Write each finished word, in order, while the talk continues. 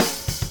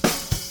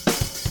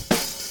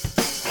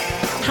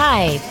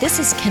Hi, this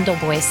is Kendall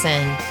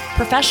Boyson,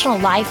 professional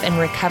life and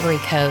recovery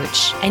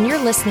coach, and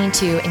you're listening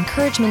to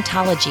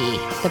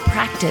Encouragementology, the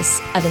practice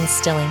of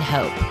instilling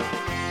hope.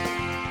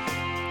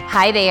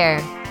 Hi there.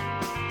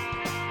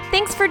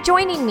 Thanks for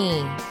joining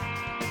me.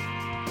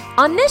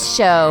 On this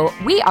show,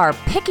 we are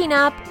picking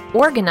up,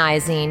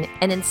 organizing,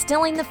 and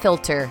instilling the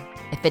filter.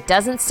 If it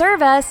doesn't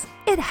serve us,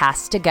 it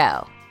has to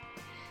go.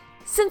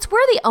 Since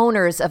we're the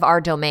owners of our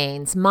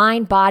domains,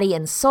 mind, body,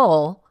 and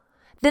soul,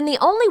 then the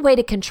only way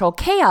to control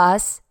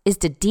chaos is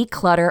to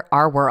declutter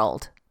our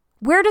world.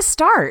 Where to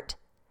start?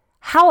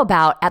 How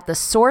about at the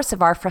source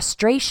of our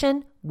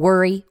frustration,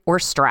 worry, or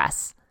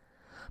stress?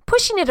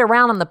 Pushing it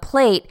around on the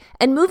plate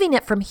and moving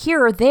it from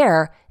here or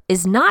there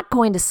is not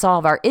going to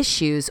solve our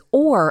issues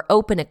or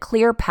open a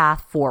clear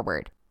path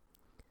forward.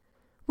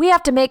 We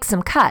have to make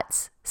some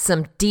cuts,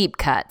 some deep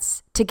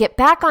cuts, to get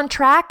back on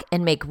track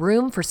and make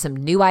room for some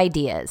new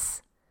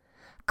ideas.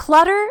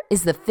 Clutter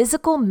is the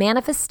physical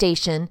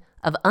manifestation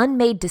of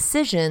unmade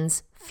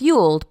decisions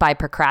fueled by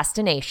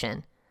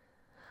procrastination.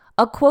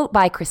 A quote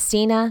by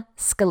Christina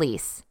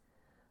Scalise.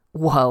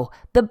 Whoa,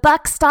 the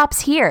buck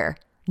stops here.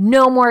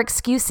 No more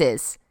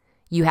excuses.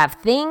 You have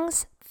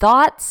things,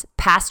 thoughts,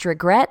 past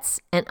regrets,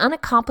 and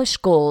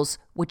unaccomplished goals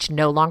which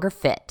no longer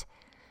fit.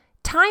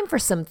 Time for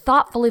some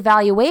thoughtful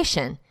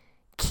evaluation.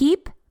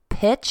 Keep,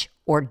 pitch,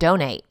 or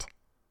donate.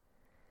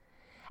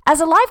 As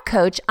a life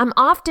coach, I'm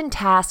often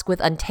tasked with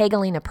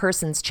untangling a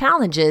person's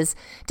challenges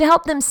to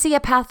help them see a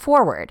path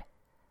forward.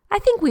 I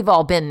think we've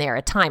all been there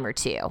a time or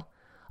two.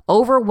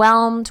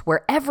 Overwhelmed,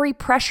 where every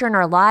pressure in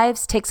our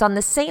lives takes on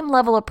the same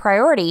level of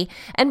priority,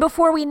 and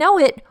before we know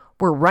it,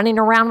 we're running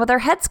around with our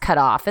heads cut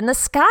off and the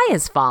sky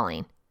is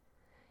falling.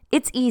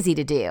 It's easy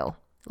to do.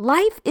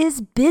 Life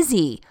is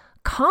busy,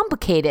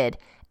 complicated,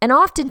 and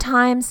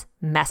oftentimes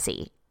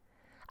messy.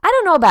 I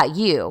don't know about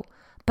you,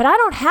 but I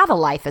don't have a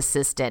life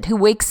assistant who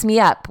wakes me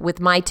up with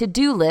my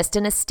to-do list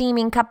and a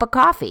steaming cup of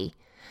coffee,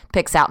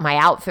 picks out my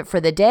outfit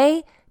for the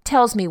day,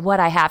 tells me what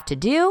I have to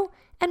do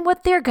and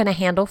what they're going to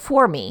handle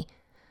for me,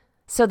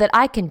 so that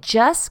I can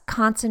just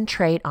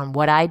concentrate on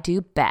what I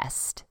do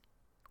best.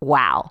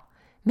 Wow,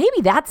 maybe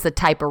that's the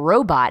type of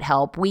robot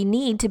help we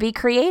need to be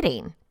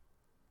creating.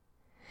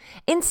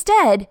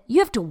 Instead, you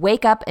have to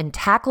wake up and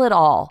tackle it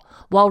all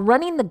while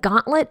running the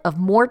gauntlet of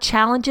more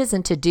challenges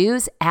and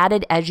to-dos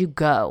added as you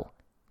go.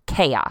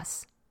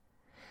 Chaos.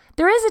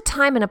 There is a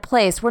time and a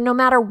place where no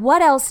matter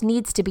what else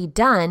needs to be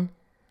done,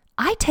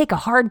 I take a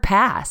hard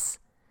pass.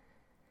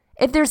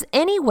 If there's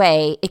any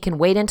way it can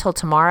wait until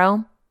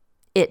tomorrow,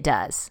 it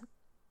does.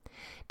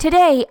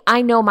 Today,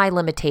 I know my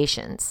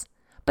limitations,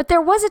 but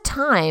there was a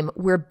time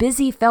where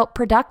busy felt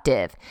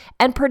productive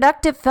and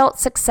productive felt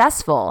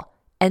successful,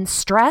 and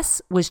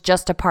stress was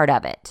just a part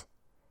of it.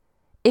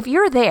 If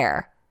you're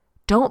there,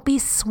 don't be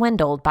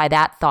swindled by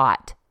that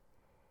thought.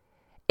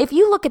 If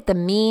you look at the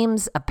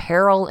memes,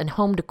 apparel, and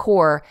home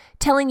decor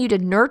telling you to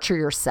nurture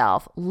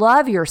yourself,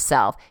 love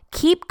yourself,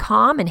 keep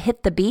calm, and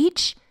hit the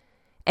beach,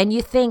 and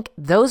you think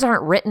those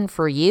aren't written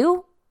for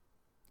you,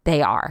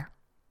 they are.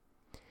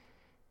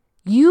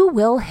 You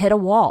will hit a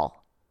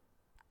wall.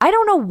 I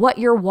don't know what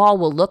your wall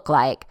will look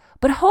like,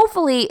 but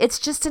hopefully it's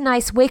just a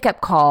nice wake-up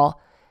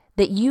call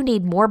that you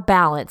need more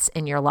balance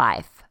in your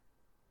life.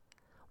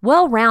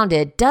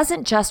 Well-rounded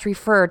doesn't just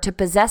refer to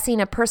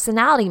possessing a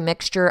personality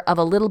mixture of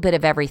a little bit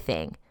of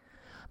everything,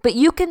 but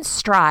you can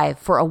strive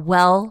for a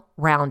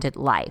well-rounded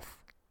life.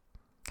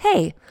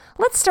 Hey,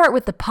 let's start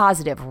with the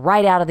positive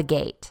right out of the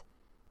gate.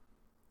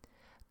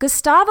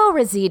 Gustavo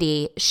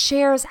Rossetti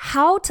shares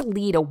how to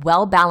lead a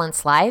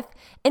well-balanced life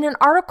in an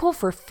article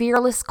for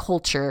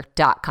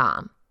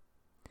fearlessculture.com.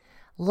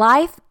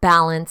 Life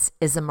balance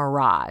is a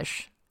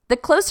mirage. The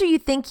closer you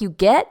think you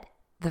get,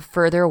 the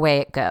further away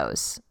it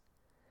goes.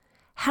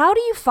 How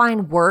do you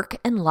find work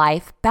and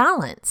life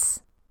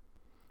balance?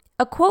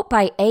 A quote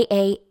by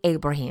A.A.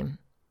 Abraham.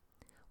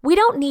 We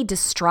don't need to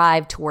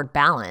strive toward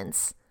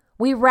balance.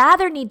 We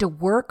rather need to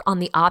work on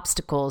the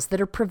obstacles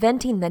that are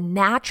preventing the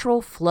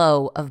natural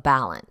flow of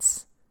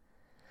balance.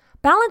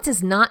 Balance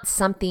is not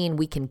something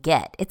we can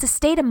get. It's a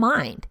state of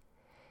mind.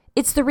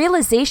 It's the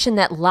realization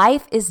that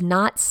life is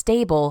not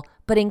stable,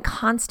 but in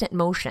constant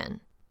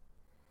motion.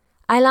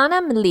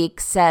 Ilana Malik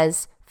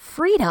says,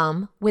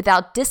 freedom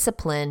without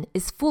discipline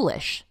is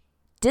foolish.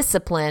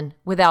 Discipline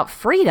without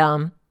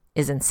freedom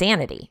is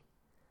insanity.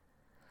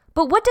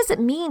 But what does it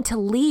mean to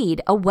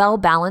lead a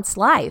well-balanced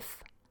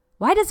life?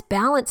 Why does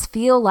balance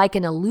feel like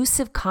an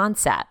elusive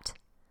concept?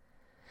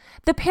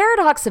 The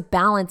paradox of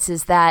balance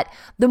is that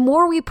the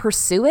more we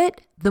pursue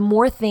it, the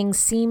more things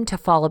seem to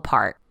fall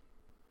apart.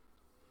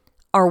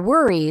 Our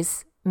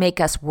worries make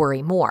us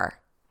worry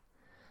more.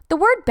 The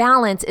word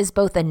balance is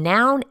both a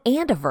noun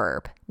and a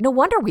verb. No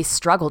wonder we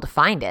struggle to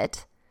find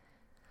it.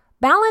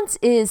 Balance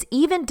is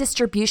even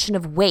distribution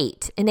of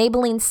weight,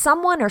 enabling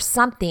someone or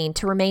something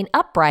to remain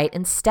upright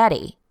and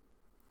steady.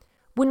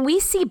 When we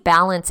see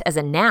balance as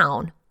a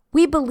noun,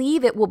 we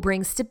believe it will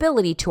bring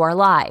stability to our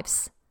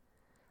lives.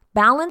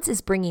 Balance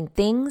is bringing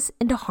things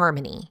into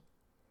harmony.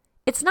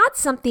 It's not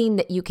something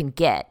that you can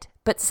get,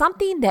 but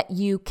something that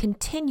you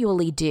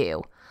continually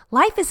do.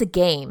 Life is a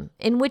game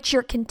in which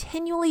you're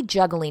continually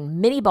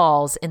juggling many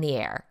balls in the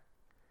air.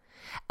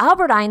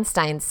 Albert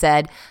Einstein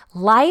said,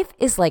 "Life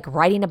is like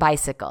riding a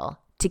bicycle.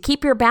 To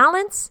keep your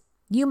balance,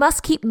 you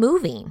must keep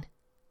moving."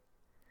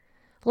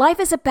 Life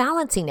is a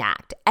balancing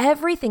act.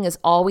 Everything is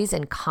always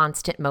in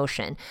constant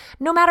motion.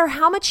 No matter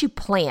how much you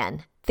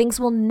plan, things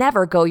will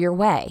never go your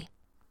way.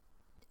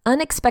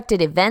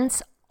 Unexpected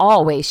events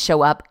always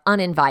show up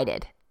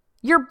uninvited.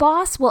 Your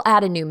boss will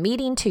add a new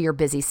meeting to your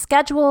busy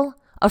schedule.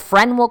 A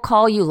friend will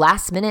call you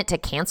last minute to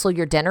cancel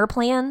your dinner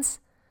plans.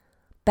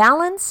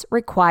 Balance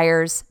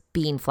requires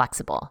being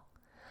flexible.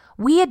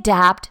 We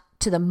adapt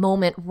to the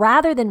moment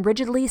rather than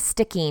rigidly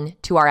sticking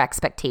to our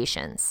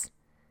expectations.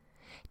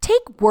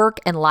 Take work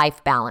and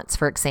life balance,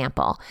 for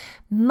example.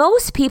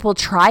 Most people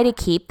try to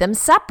keep them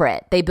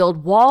separate. They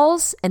build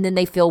walls and then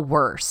they feel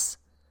worse.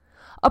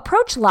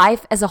 Approach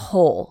life as a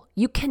whole.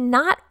 You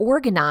cannot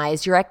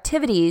organize your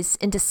activities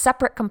into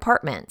separate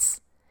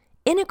compartments.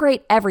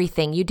 Integrate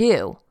everything you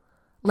do.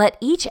 Let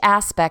each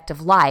aspect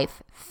of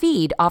life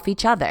feed off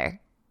each other.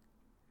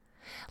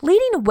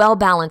 Leading a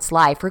well-balanced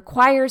life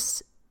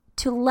requires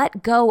to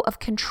let go of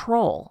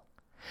control.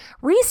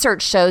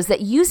 Research shows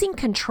that using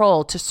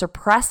control to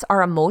suppress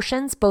our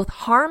emotions both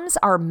harms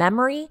our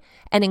memory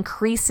and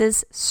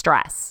increases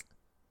stress.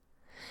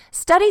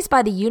 Studies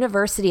by the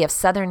University of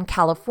Southern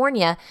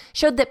California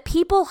showed that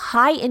people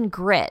high in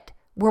grit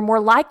were more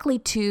likely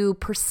to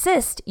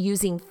persist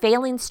using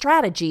failing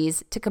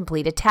strategies to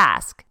complete a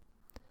task.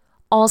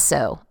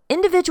 Also,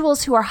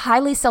 individuals who are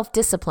highly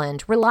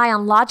self-disciplined, rely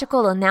on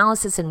logical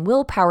analysis and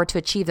willpower to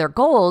achieve their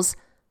goals,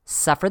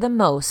 suffer the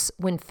most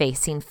when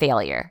facing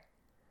failure.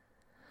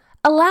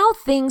 Allow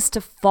things to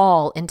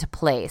fall into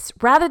place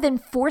rather than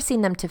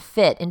forcing them to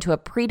fit into a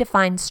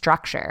predefined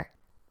structure.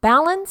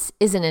 Balance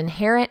is an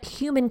inherent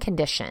human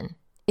condition.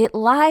 It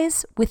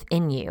lies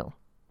within you.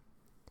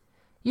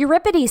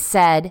 Euripides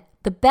said,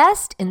 "The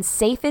best and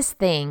safest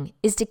thing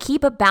is to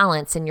keep a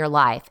balance in your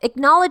life.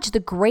 Acknowledge the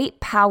great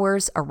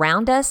powers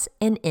around us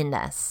and in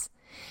us.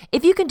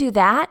 If you can do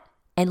that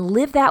and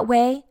live that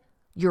way,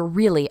 you're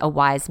really a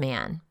wise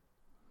man."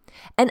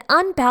 An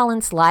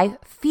unbalanced life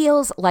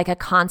feels like a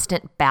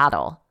constant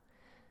battle.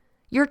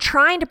 You're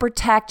trying to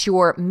protect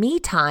your me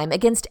time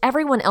against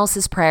everyone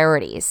else's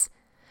priorities.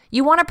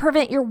 You want to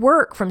prevent your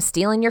work from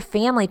stealing your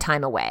family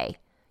time away.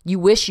 You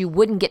wish you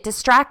wouldn't get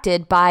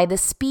distracted by the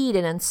speed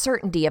and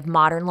uncertainty of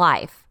modern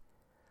life.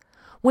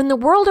 When the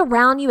world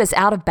around you is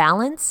out of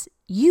balance,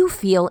 you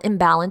feel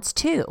imbalanced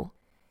too.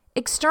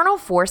 External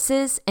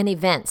forces and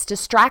events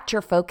distract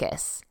your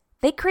focus.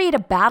 They create a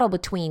battle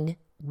between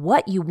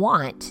what you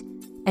want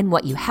and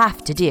what you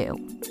have to do.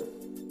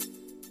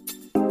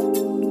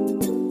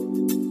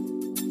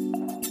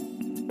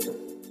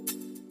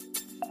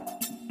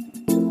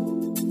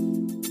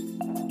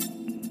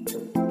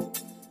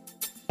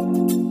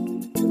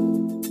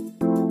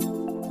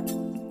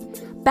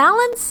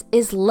 Balance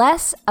is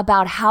less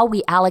about how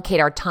we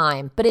allocate our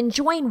time, but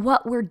enjoying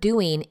what we're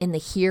doing in the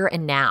here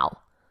and now.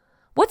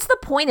 What's the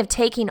point of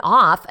taking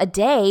off a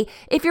day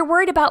if you're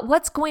worried about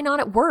what's going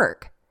on at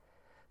work?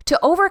 To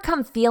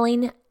overcome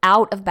feeling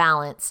out of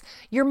balance,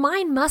 your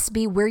mind must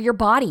be where your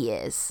body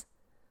is.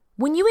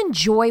 When you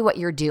enjoy what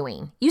you're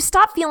doing, you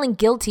stop feeling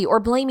guilty or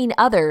blaming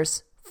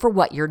others for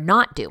what you're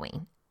not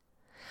doing.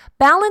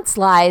 Balance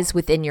lies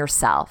within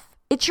yourself.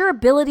 It's your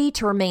ability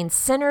to remain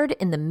centered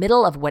in the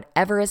middle of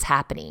whatever is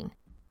happening.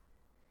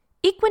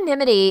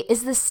 Equanimity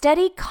is the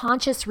steady,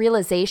 conscious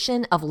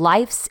realization of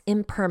life's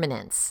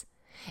impermanence.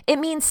 It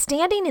means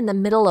standing in the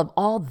middle of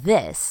all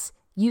this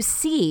you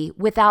see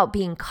without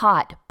being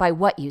caught by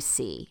what you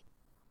see.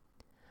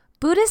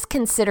 Buddhists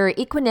consider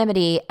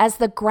equanimity as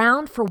the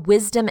ground for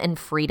wisdom and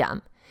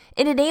freedom.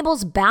 It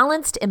enables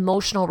balanced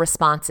emotional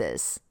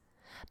responses.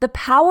 The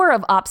power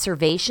of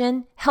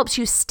observation helps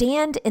you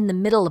stand in the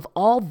middle of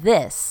all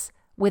this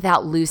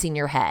without losing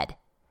your head.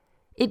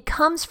 It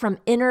comes from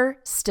inner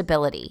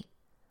stability.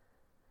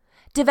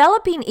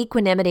 Developing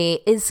equanimity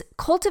is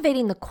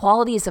cultivating the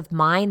qualities of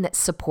mind that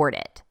support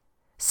it.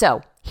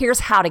 So,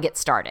 here's how to get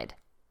started.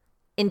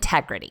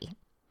 Integrity.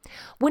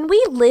 When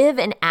we live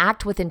and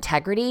act with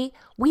integrity,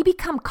 we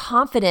become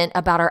confident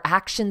about our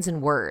actions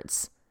and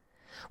words.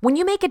 When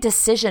you make a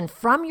decision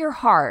from your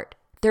heart,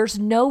 there's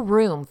no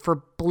room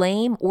for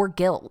blame or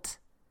guilt.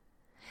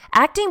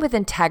 Acting with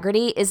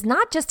integrity is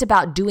not just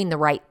about doing the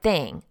right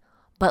thing,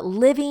 but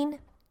living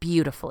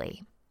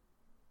beautifully.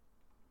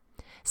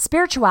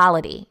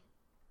 Spirituality.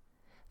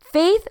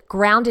 Faith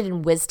grounded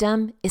in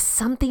wisdom is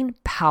something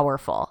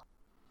powerful.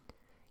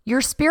 Your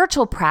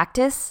spiritual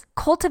practice,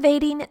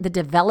 cultivating the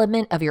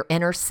development of your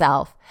inner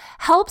self,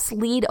 helps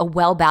lead a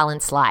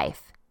well-balanced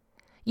life.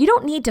 You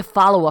don't need to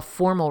follow a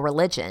formal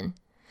religion.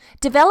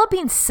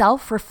 Developing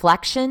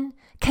self-reflection,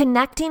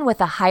 connecting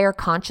with a higher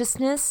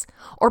consciousness,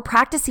 or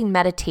practicing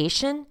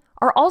meditation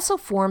are also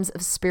forms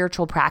of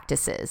spiritual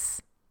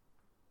practices.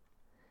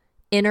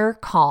 Inner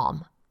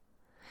calm.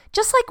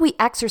 Just like we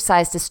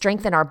exercise to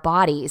strengthen our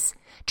bodies,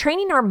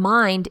 training our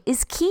mind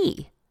is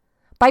key.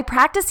 By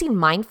practicing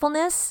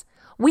mindfulness,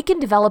 We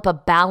can develop a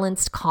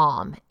balanced,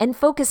 calm, and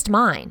focused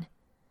mind.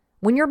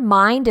 When your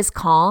mind is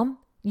calm,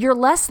 you're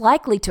less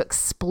likely to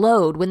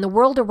explode when the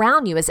world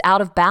around you is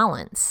out of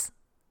balance.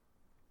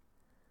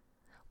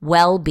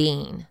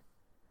 Well-being.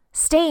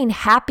 Staying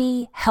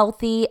happy,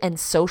 healthy, and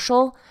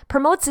social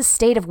promotes a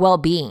state of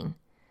well-being.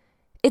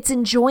 It's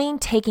enjoying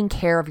taking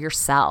care of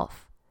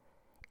yourself.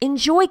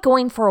 Enjoy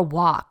going for a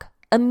walk,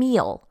 a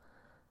meal,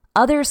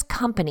 others'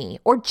 company,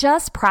 or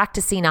just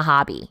practicing a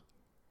hobby.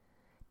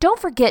 Don't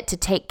forget to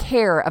take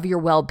care of your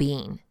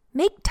well-being.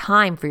 Make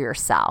time for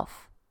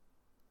yourself.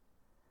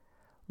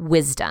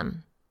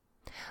 Wisdom.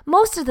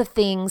 Most of the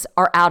things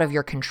are out of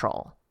your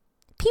control.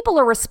 People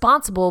are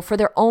responsible for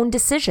their own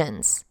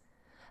decisions.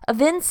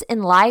 Events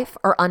in life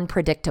are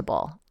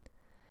unpredictable.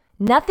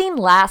 Nothing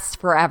lasts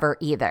forever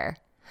either.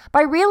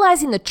 By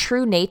realizing the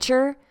true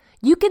nature,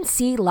 you can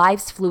see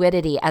life's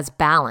fluidity as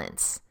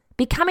balance.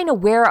 Becoming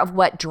aware of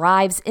what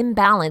drives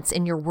imbalance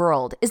in your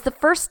world is the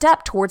first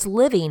step towards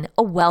living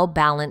a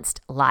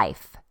well-balanced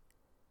life.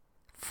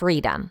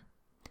 Freedom.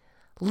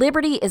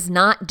 Liberty is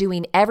not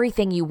doing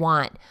everything you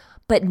want,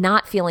 but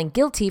not feeling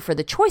guilty for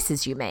the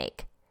choices you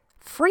make.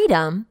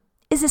 Freedom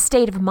is a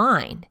state of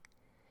mind.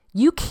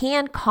 You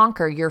can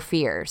conquer your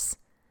fears.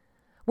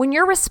 When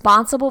you're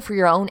responsible for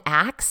your own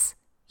acts,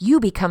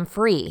 you become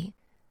free.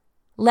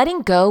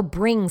 Letting go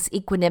brings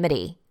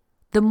equanimity.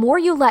 The more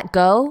you let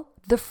go,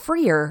 the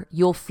freer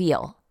you'll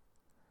feel.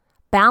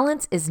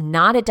 Balance is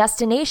not a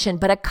destination,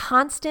 but a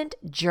constant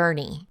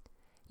journey.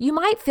 You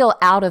might feel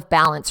out of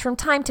balance from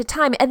time to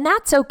time, and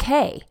that's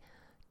okay.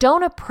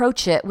 Don't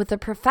approach it with a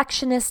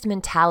perfectionist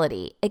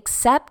mentality.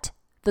 Accept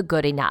the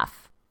good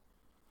enough.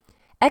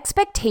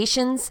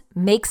 Expectations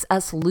makes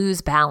us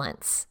lose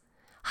balance.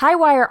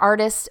 High-wire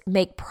artists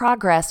make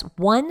progress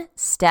one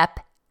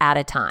step at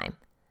a time.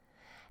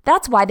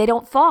 That's why they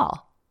don't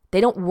fall. They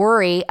don't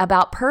worry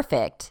about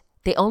perfect.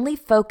 They only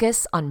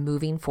focus on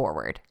moving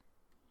forward.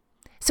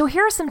 So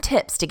here are some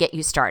tips to get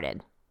you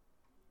started.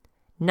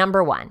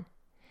 Number 1,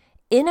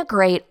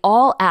 integrate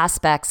all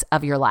aspects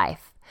of your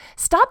life.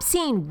 Stop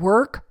seeing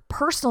work,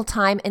 personal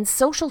time, and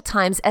social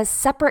times as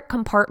separate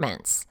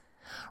compartments.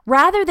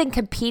 Rather than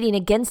competing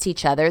against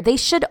each other, they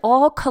should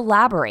all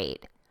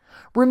collaborate.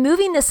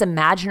 Removing this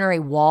imaginary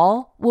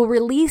wall will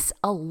release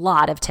a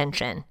lot of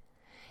tension.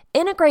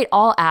 Integrate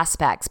all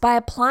aspects by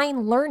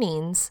applying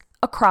learnings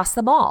across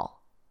them all.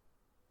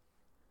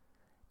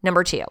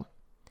 Number 2,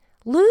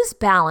 lose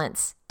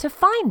balance to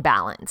find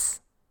balance.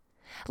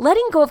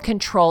 Letting go of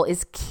control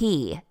is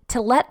key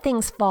to let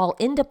things fall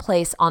into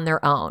place on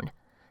their own.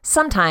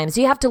 Sometimes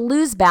you have to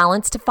lose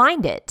balance to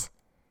find it.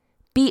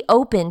 Be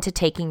open to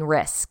taking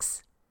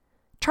risks.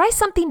 Try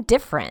something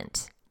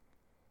different.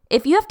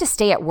 If you have to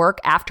stay at work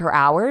after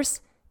hours,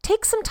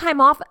 take some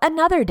time off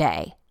another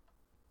day.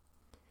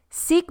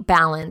 Seek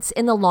balance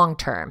in the long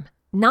term,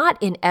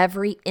 not in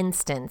every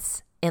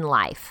instance in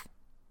life.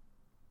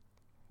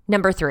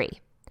 Number 3,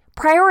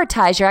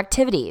 prioritize your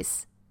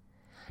activities.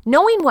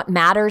 Knowing what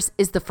matters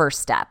is the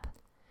first step.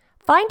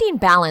 Finding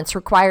balance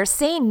requires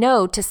saying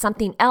no to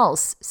something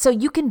else so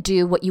you can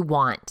do what you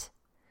want.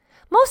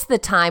 Most of the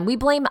time, we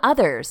blame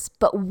others,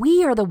 but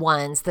we are the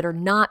ones that are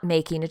not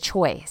making a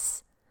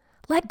choice.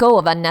 Let go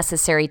of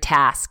unnecessary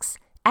tasks.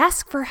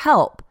 Ask for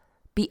help.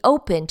 Be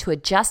open to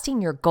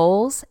adjusting your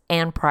goals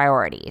and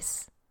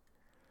priorities.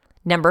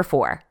 Number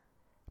 4,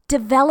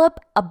 develop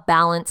a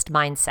balanced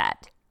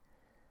mindset.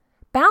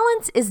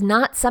 Balance is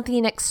not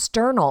something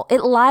external.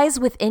 It lies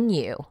within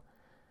you.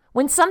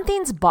 When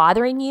something's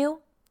bothering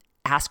you,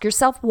 ask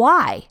yourself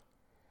why.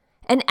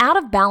 An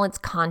out-of-balance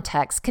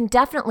context can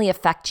definitely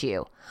affect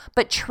you,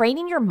 but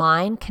training your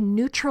mind can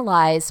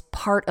neutralize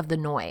part of the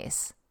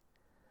noise.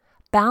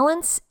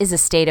 Balance is a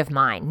state of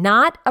mind,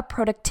 not a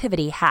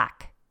productivity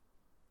hack.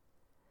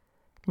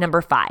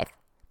 Number 5,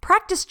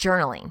 practice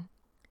journaling.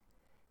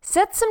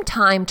 Set some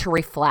time to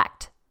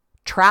reflect.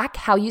 Track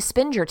how you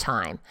spend your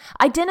time.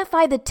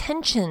 Identify the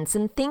tensions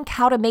and think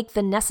how to make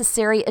the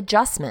necessary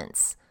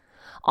adjustments.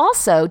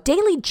 Also,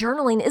 daily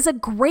journaling is a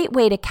great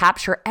way to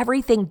capture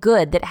everything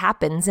good that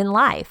happens in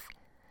life.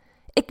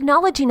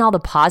 Acknowledging all the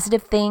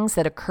positive things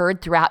that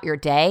occurred throughout your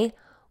day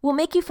will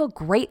make you feel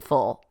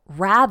grateful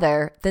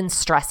rather than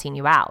stressing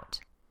you out.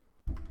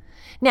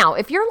 Now,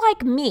 if you're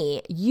like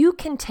me, you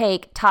can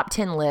take top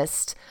 10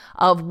 lists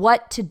of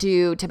what to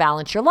do to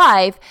balance your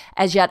life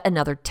as yet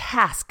another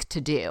task to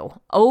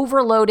do,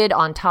 overloaded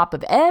on top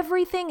of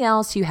everything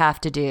else you have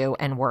to do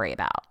and worry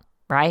about,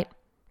 right?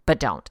 But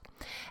don't.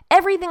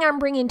 Everything I'm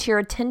bringing to your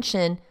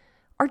attention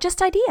are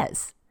just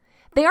ideas.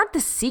 They aren't the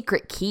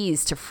secret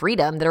keys to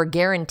freedom that are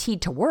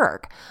guaranteed to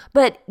work,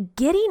 but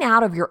getting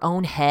out of your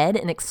own head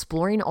and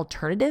exploring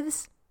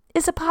alternatives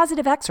is a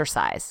positive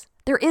exercise.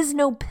 There is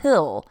no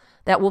pill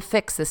that will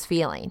fix this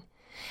feeling.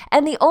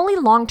 And the only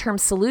long-term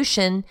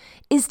solution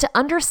is to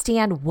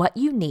understand what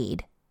you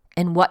need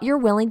and what you're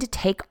willing to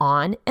take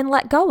on and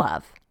let go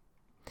of.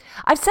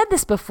 I've said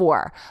this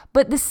before,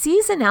 but the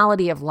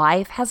seasonality of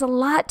life has a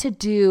lot to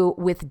do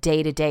with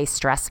day-to-day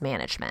stress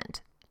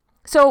management.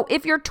 So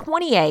if you're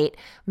 28,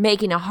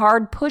 making a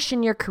hard push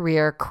in your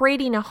career,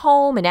 creating a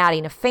home and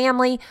adding a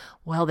family,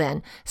 well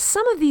then,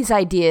 some of these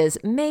ideas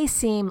may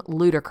seem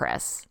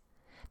ludicrous.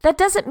 That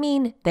doesn't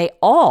mean they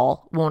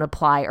all won't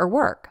apply or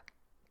work.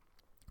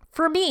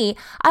 For me,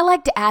 I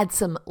like to add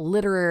some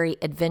literary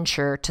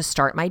adventure to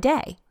start my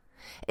day.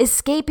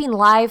 Escaping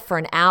life for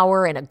an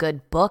hour in a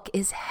good book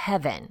is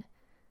heaven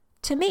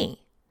to me.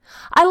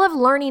 I love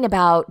learning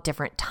about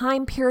different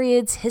time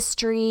periods,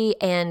 history,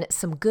 and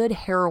some good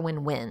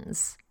heroine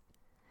wins.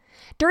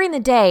 During the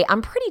day,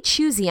 I'm pretty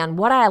choosy on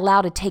what I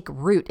allow to take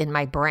root in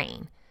my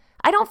brain.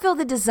 I don't feel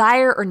the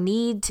desire or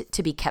need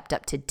to be kept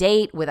up to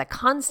date with a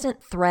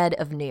constant thread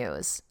of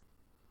news.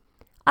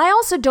 I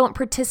also don't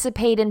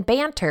participate in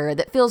banter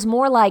that feels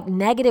more like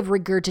negative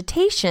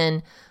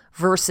regurgitation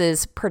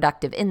versus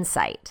productive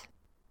insight.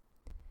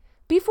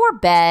 Before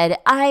bed,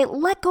 I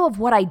let go of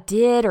what I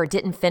did or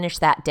didn't finish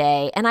that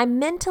day, and I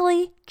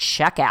mentally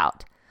check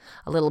out.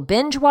 A little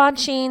binge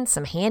watching,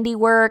 some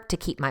handiwork to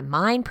keep my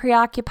mind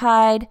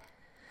preoccupied.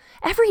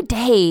 Every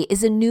day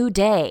is a new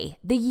day.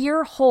 The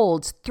year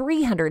holds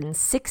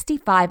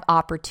 365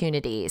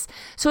 opportunities,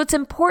 so it's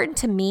important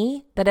to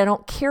me that I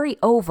don't carry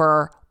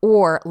over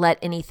or let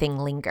anything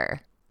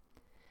linger.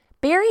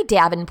 Barry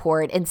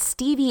Davenport and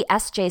Stevie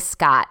S.J.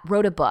 Scott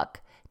wrote a book,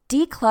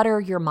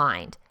 Declutter Your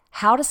Mind: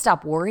 How to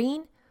Stop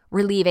Worrying,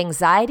 Relieve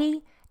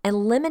Anxiety, and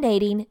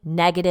Eliminating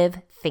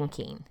Negative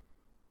Thinking.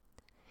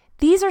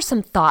 These are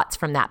some thoughts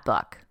from that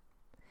book.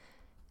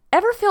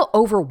 Ever feel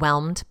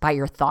overwhelmed by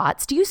your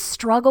thoughts? Do you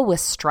struggle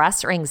with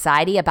stress or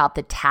anxiety about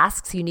the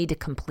tasks you need to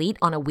complete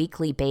on a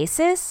weekly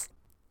basis?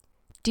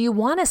 Do you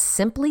want to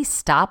simply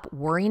stop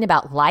worrying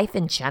about life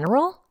in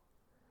general?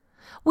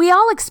 We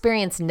all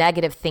experience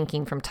negative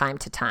thinking from time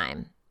to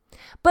time.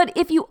 But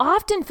if you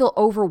often feel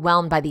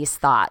overwhelmed by these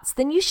thoughts,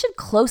 then you should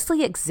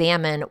closely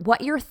examine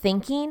what you're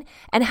thinking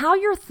and how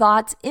your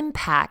thoughts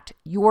impact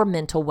your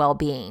mental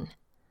well-being.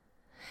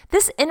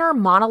 This inner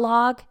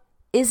monologue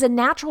is a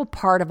natural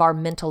part of our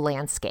mental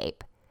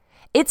landscape.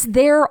 It's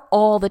there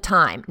all the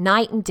time,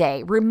 night and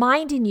day,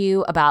 reminding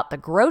you about the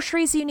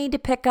groceries you need to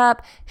pick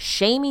up,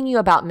 shaming you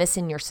about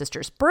missing your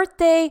sister's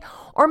birthday,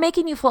 or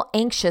making you feel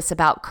anxious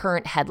about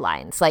current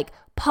headlines like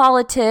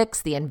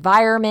politics, the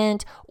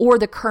environment, or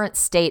the current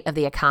state of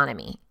the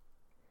economy.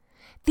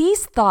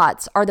 These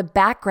thoughts are the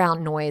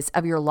background noise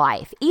of your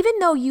life, even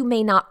though you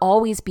may not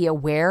always be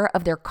aware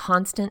of their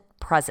constant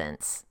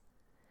presence.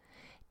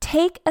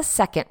 Take a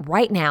second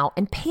right now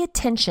and pay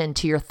attention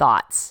to your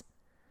thoughts.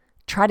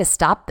 Try to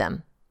stop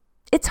them.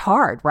 It's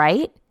hard,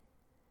 right?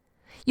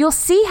 You'll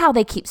see how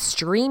they keep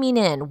streaming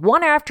in,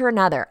 one after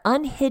another,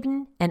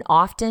 unhidden and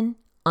often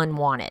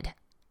unwanted.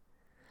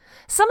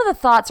 Some of the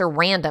thoughts are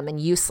random and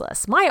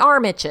useless. My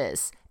arm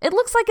itches. It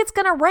looks like it's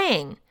going to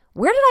rain.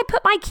 Where did I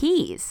put my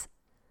keys?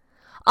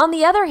 On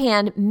the other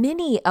hand,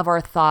 many of our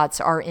thoughts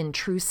are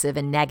intrusive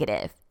and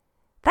negative.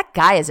 That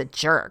guy is a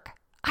jerk.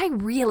 I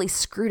really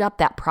screwed up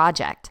that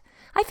project.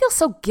 I feel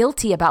so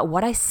guilty about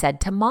what I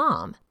said to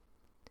Mom.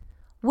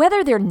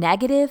 Whether they're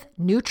negative,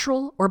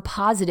 neutral, or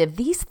positive,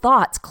 these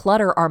thoughts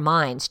clutter our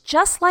minds,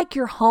 just like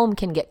your home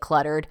can get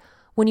cluttered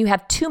when you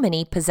have too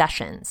many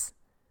possessions.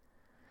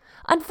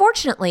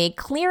 Unfortunately,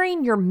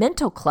 clearing your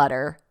mental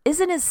clutter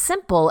isn't as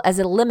simple as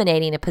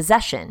eliminating a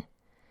possession.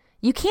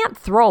 You can't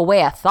throw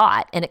away a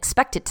thought and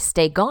expect it to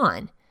stay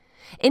gone.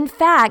 In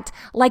fact,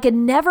 like a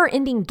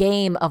never-ending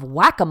game of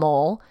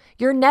whack-a-mole,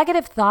 your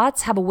negative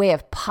thoughts have a way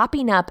of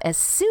popping up as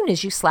soon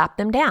as you slap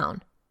them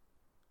down.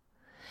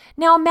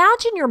 Now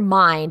imagine your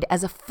mind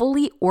as a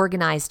fully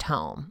organized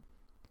home.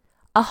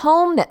 A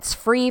home that's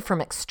free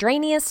from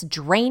extraneous,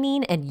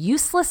 draining, and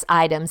useless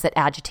items that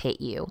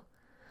agitate you.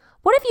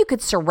 What if you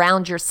could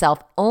surround yourself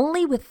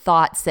only with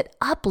thoughts that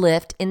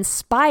uplift,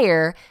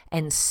 inspire,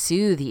 and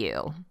soothe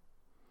you?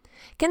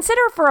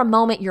 Consider for a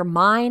moment your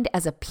mind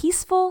as a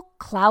peaceful,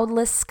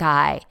 cloudless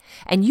sky,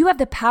 and you have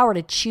the power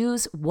to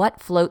choose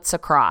what floats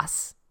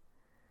across.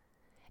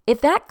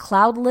 If that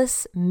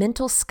cloudless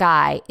mental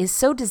sky is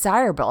so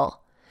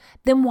desirable,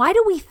 then why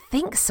do we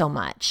think so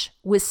much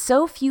with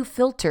so few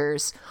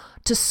filters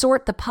to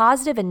sort the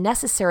positive and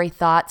necessary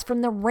thoughts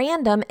from the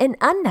random and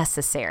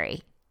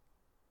unnecessary?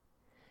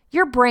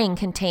 Your brain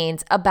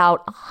contains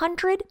about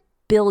 100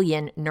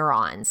 billion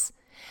neurons,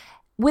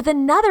 with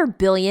another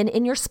billion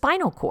in your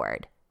spinal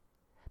cord.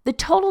 The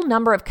total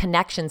number of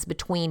connections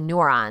between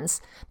neurons,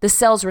 the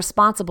cells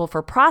responsible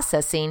for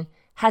processing,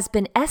 has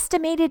been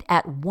estimated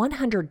at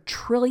 100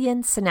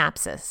 trillion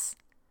synapses.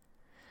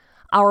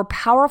 Our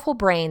powerful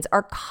brains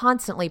are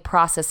constantly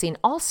processing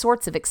all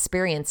sorts of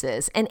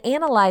experiences and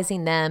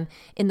analyzing them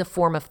in the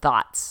form of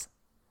thoughts.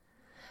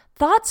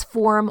 Thoughts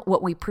form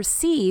what we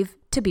perceive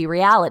to be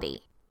reality.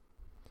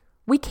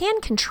 We can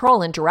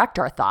control and direct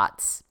our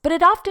thoughts, but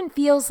it often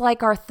feels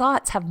like our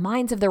thoughts have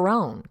minds of their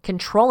own,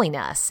 controlling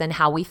us and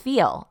how we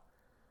feel.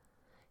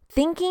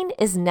 Thinking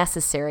is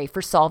necessary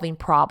for solving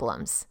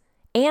problems,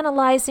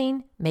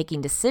 analyzing,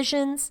 making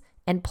decisions,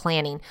 and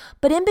planning.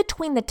 But in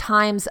between the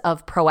times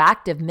of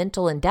proactive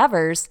mental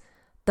endeavors,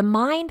 the the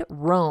mind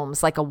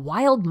roams like a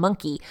wild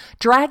monkey,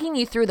 dragging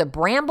you through the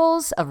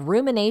brambles of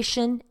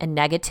rumination and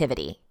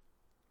negativity.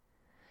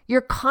 Your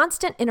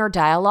constant inner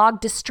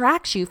dialogue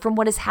distracts you from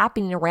what is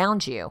happening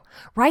around you,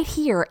 right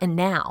here and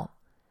now.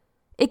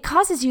 It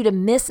causes you to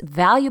miss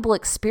valuable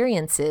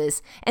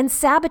experiences and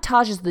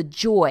sabotages the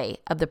joy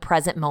of the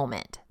present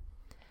moment.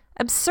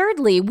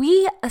 Absurdly,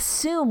 we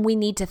assume we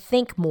need to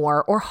think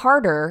more or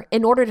harder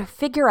in order to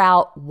figure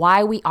out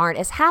why we aren't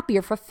as happy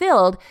or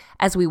fulfilled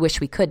as we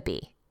wish we could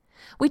be.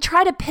 We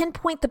try to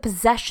pinpoint the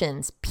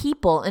possessions,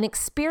 people, and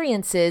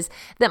experiences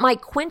that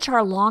might quench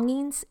our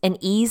longings and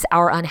ease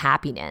our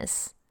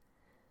unhappiness.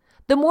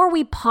 The more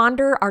we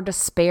ponder our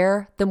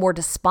despair, the more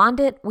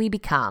despondent we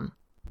become.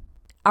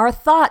 Our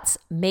thoughts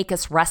make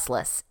us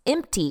restless,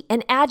 empty,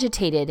 and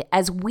agitated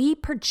as we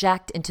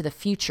project into the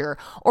future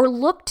or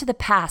look to the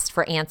past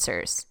for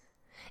answers.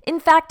 In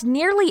fact,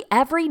 nearly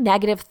every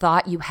negative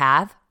thought you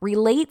have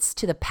relates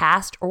to the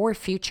past or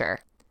future.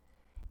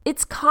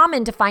 It's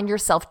common to find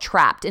yourself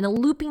trapped in a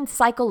looping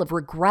cycle of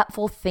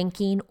regretful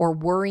thinking or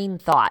worrying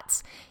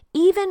thoughts,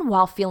 even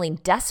while feeling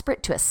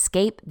desperate to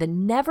escape the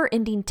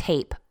never-ending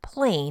tape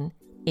playing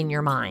in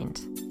your mind.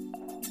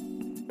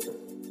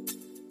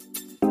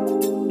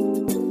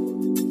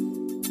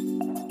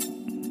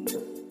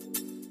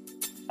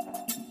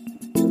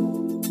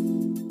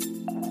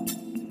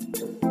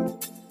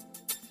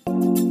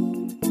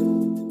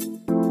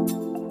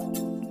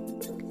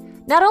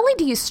 Not only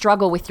do you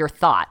struggle with your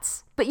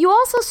thoughts, but you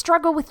also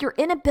struggle with your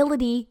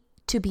inability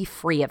to be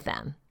free of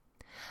them.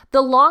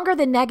 The longer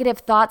the negative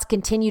thoughts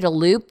continue to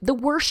loop, the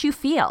worse you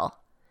feel.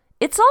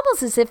 It's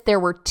almost as if there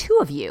were two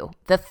of you,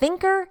 the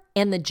thinker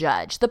and the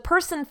judge, the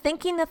person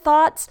thinking the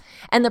thoughts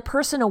and the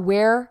person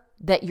aware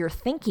that you're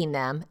thinking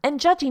them and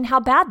judging how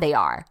bad they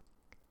are.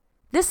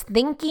 This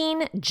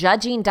thinking,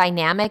 judging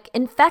dynamic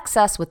infects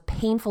us with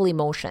painful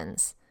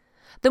emotions.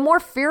 The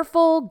more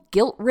fearful,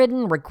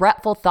 guilt-ridden,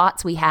 regretful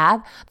thoughts we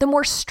have, the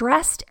more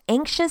stressed,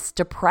 anxious,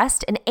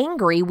 depressed, and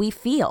angry we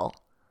feel.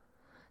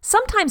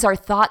 Sometimes our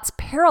thoughts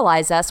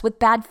paralyze us with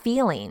bad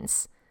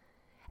feelings.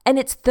 And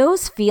it's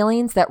those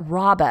feelings that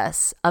rob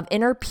us of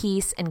inner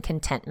peace and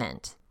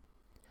contentment.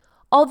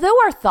 Although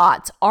our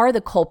thoughts are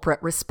the culprit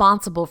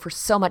responsible for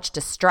so much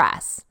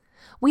distress,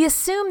 we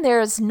assume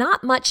there's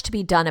not much to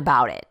be done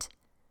about it.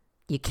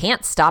 You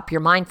can't stop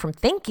your mind from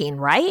thinking,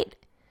 right?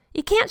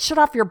 You can't shut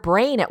off your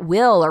brain at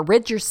will or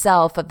rid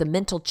yourself of the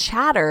mental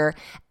chatter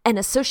and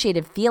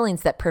associated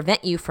feelings that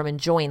prevent you from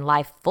enjoying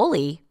life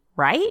fully,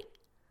 right?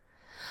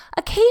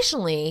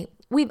 Occasionally,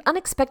 we have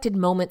unexpected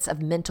moments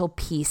of mental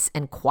peace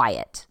and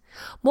quiet.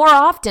 More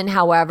often,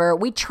 however,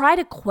 we try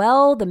to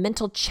quell the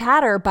mental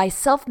chatter by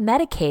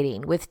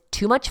self-medicating with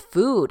too much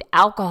food,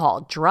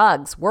 alcohol,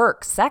 drugs,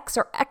 work, sex,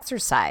 or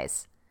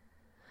exercise.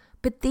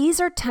 But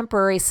these are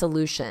temporary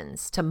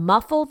solutions to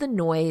muffle the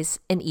noise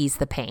and ease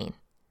the pain.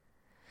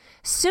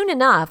 Soon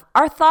enough,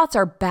 our thoughts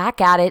are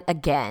back at it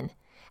again,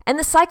 and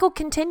the cycle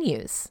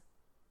continues.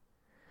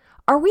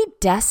 Are we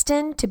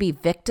destined to be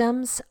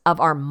victims of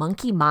our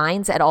monkey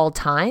minds at all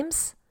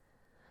times?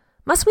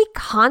 Must we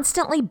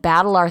constantly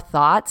battle our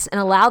thoughts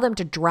and allow them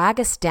to drag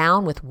us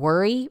down with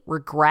worry,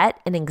 regret,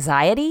 and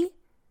anxiety?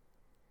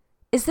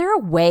 Is there a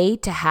way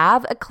to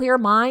have a clear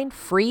mind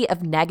free of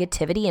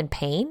negativity and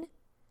pain?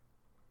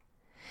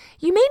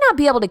 You may not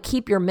be able to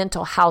keep your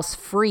mental house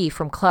free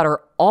from clutter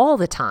all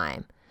the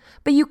time,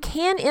 but you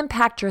can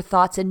impact your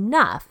thoughts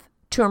enough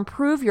to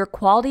improve your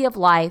quality of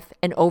life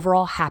and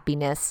overall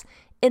happiness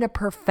in a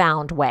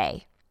profound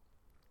way.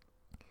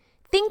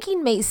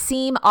 Thinking may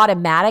seem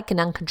automatic and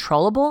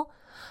uncontrollable,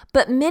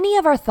 but many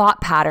of our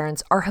thought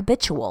patterns are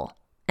habitual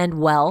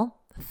and, well,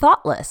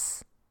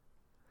 thoughtless.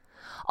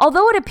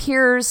 Although it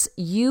appears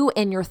you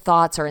and your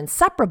thoughts are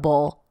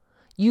inseparable,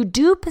 you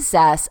do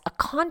possess a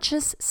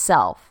conscious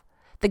self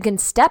that can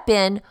step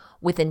in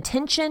with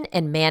intention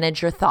and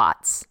manage your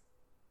thoughts.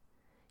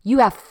 You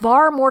have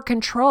far more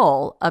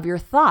control of your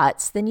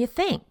thoughts than you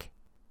think.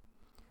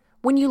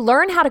 When you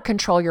learn how to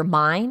control your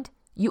mind,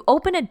 you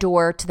open a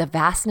door to the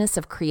vastness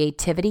of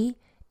creativity,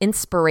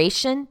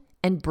 inspiration,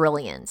 and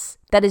brilliance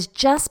that is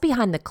just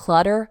behind the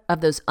clutter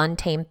of those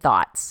untamed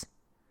thoughts.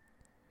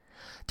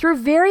 Through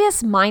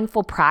various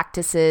mindful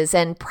practices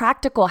and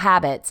practical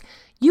habits,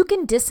 you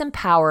can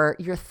disempower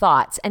your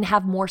thoughts and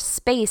have more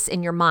space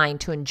in your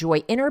mind to enjoy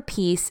inner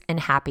peace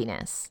and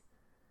happiness.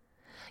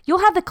 You'll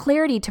have the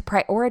clarity to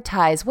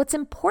prioritize what's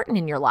important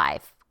in your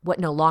life, what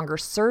no longer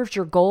serves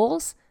your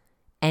goals,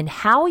 and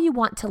how you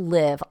want to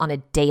live on a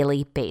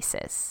daily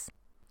basis.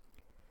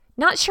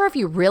 Not sure if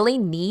you really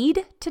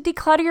need to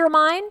declutter your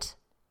mind?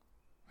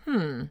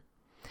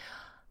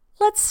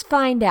 Let's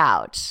find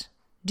out.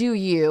 Do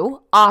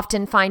you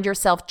often find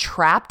yourself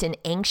trapped in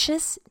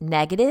anxious,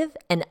 negative,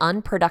 and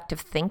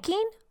unproductive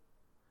thinking?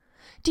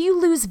 Do you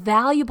lose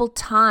valuable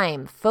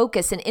time,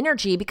 focus, and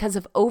energy because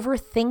of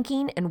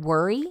overthinking and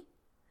worry?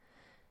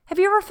 Have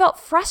you ever felt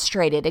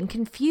frustrated and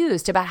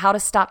confused about how to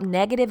stop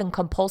negative and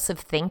compulsive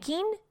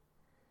thinking?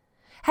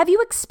 Have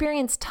you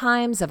experienced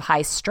times of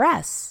high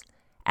stress,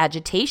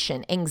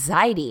 agitation,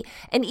 anxiety,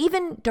 and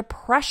even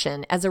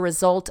depression as a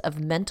result of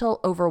mental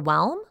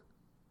overwhelm?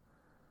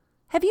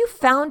 Have you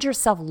found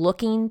yourself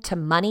looking to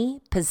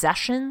money,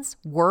 possessions,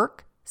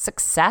 work,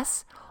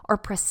 success, or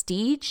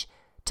prestige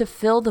to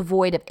fill the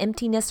void of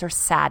emptiness or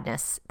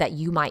sadness that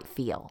you might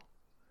feel?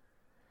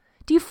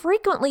 Do you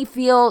frequently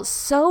feel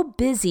so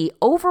busy,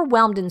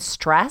 overwhelmed, and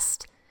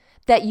stressed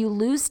that you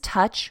lose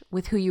touch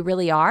with who you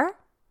really are?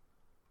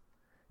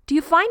 Do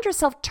you find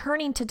yourself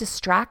turning to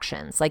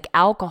distractions like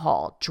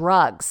alcohol,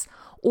 drugs,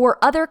 or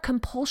other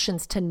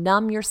compulsions to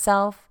numb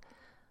yourself?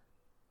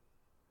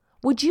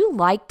 Would you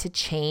like to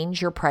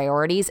change your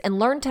priorities and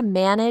learn to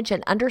manage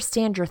and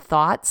understand your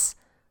thoughts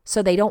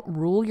so they don't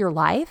rule your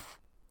life?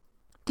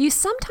 Do you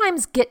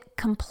sometimes get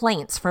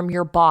complaints from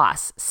your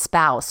boss,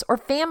 spouse, or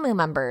family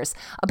members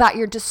about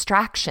your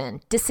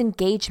distraction,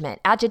 disengagement,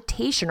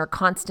 agitation, or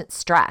constant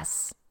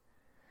stress?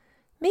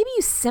 Maybe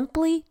you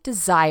simply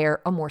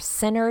desire a more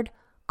centered,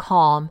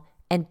 calm,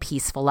 and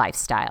peaceful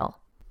lifestyle.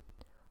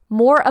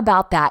 More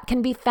about that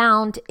can be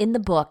found in the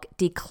book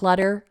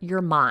Declutter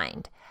Your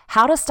Mind: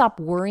 How to Stop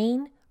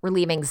Worrying,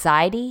 Relieve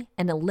Anxiety,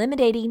 and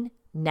Eliminating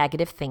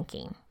Negative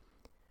Thinking.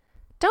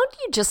 Don't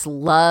you just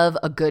love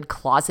a good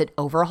closet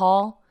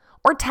overhaul?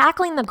 Or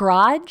tackling the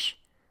garage?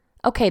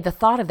 Okay, the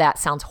thought of that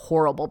sounds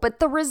horrible, but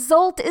the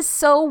result is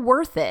so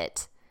worth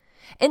it.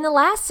 In the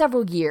last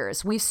several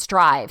years, we've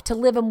strived to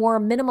live a more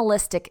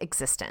minimalistic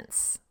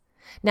existence.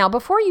 Now,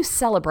 before you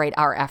celebrate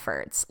our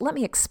efforts, let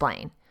me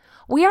explain.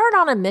 We aren't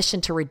on a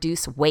mission to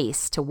reduce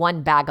waste to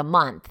 1 bag a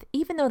month,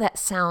 even though that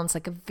sounds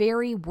like a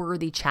very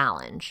worthy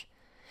challenge.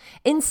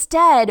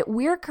 Instead,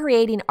 we're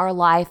creating our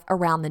life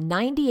around the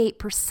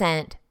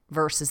 98%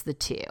 versus the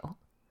 2.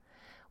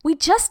 We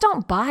just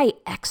don't buy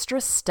extra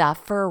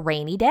stuff for a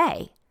rainy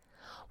day.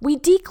 We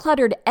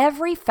decluttered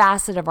every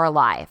facet of our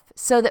life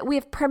so that we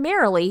have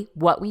primarily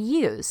what we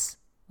use.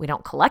 We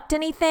don't collect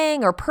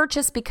anything or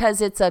purchase because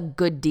it's a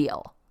good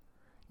deal.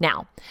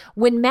 Now,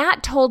 when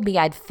Matt told me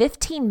I had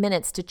 15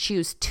 minutes to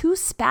choose 2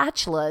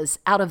 spatulas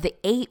out of the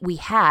 8 we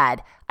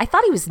had, I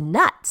thought he was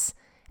nuts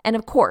and,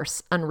 of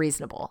course,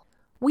 unreasonable.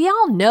 We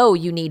all know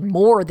you need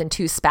more than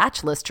 2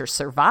 spatulas to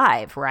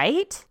survive,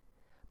 right?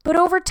 But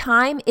over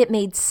time, it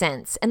made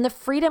sense, and the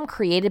freedom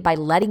created by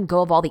letting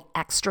go of all the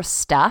extra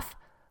stuff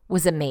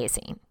was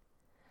amazing.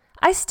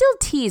 I still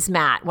tease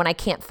Matt when I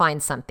can't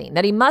find something,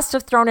 that he must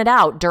have thrown it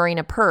out during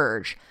a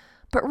purge,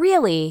 but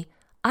really,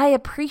 I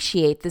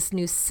appreciate this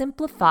new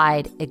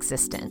simplified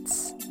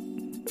existence.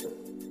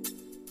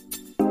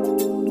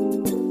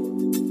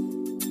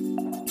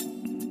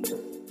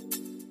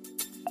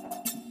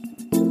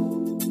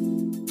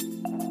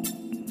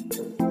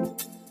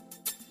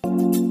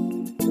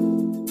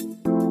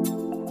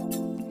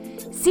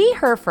 C.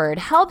 Herford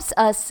helps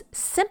us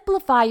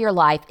simplify your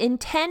life in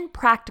 10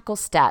 practical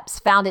steps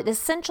found at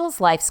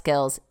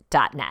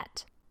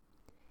essentialslifeskills.net.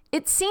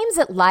 It seems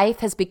that life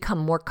has become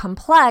more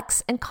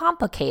complex and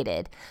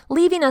complicated,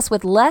 leaving us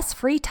with less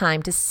free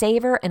time to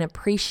savor and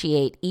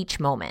appreciate each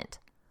moment.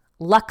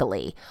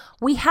 Luckily,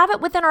 we have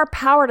it within our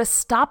power to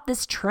stop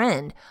this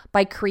trend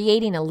by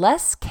creating a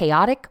less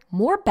chaotic,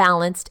 more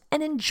balanced,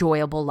 and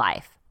enjoyable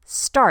life,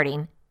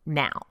 starting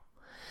now.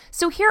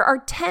 So here are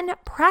 10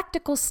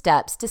 practical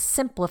steps to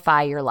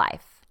simplify your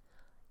life.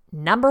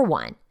 Number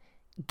 1,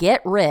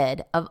 get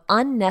rid of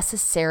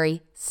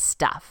unnecessary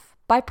stuff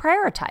by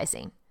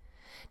prioritizing.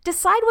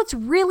 Decide what's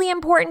really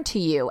important to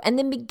you and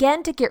then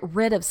begin to get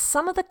rid of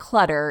some of the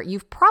clutter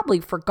you've probably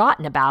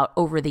forgotten about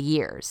over the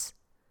years.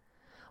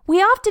 We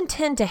often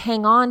tend to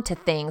hang on to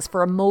things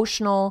for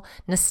emotional,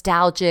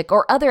 nostalgic,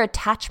 or other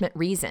attachment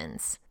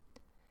reasons.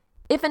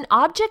 If an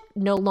object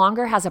no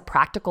longer has a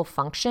practical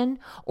function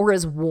or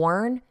is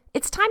worn,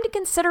 it's time to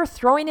consider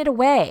throwing it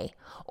away,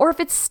 or if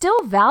it's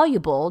still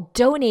valuable,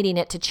 donating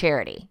it to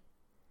charity.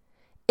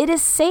 It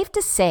is safe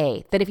to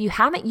say that if you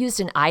haven't used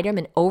an item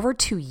in over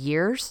 2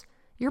 years,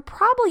 you're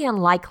probably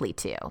unlikely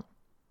to.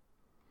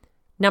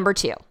 Number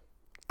 2,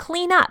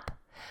 clean up.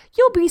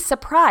 You'll be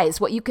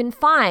surprised what you can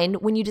find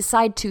when you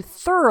decide to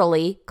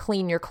thoroughly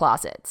clean your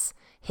closets,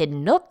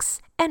 hidden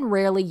nooks, and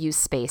rarely used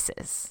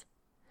spaces.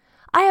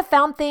 I have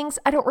found things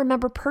I don't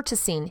remember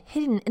purchasing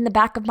hidden in the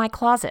back of my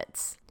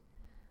closets.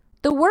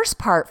 The worst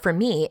part for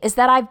me is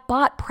that I've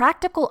bought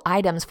practical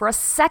items for a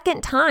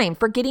second time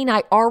forgetting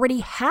I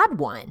already had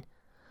one.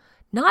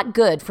 Not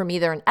good from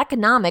either an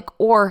economic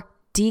or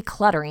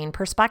decluttering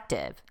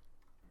perspective.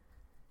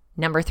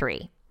 Number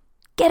 3,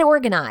 get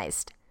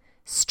organized.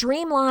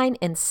 Streamline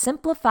and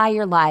simplify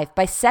your life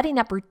by setting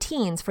up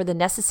routines for the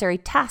necessary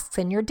tasks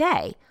in your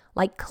day,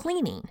 like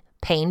cleaning,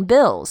 paying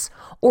bills,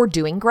 or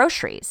doing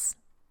groceries.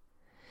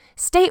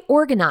 Stay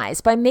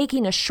organized by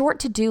making a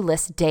short to-do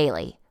list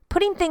daily,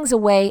 putting things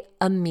away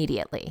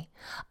immediately,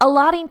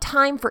 allotting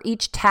time for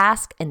each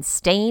task, and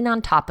staying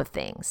on top of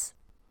things.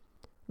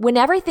 When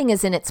everything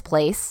is in its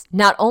place,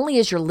 not only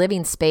is your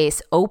living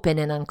space open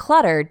and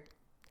uncluttered,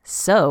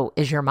 so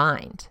is your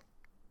mind.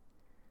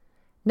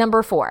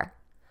 Number 4,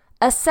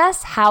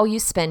 assess how you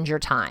spend your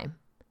time.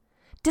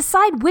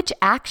 Decide which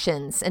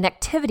actions and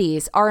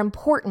activities are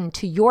important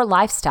to your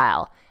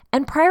lifestyle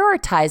and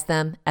prioritize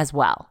them as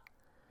well.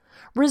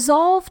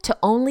 Resolve to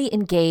only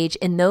engage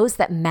in those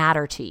that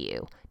matter to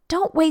you.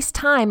 Don't waste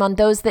time on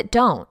those that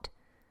don't.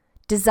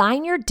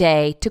 Design your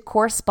day to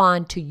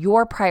correspond to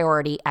your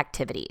priority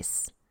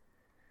activities.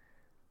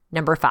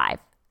 Number 5,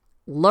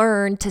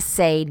 learn to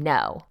say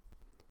no.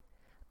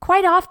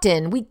 Quite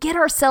often, we get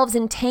ourselves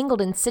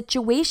entangled in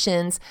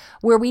situations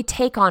where we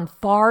take on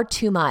far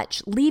too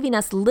much, leaving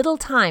us little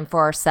time for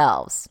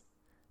ourselves.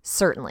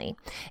 Certainly,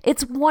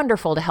 it's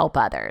wonderful to help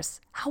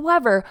others.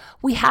 However,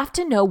 we have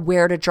to know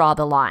where to draw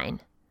the line.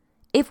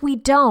 If we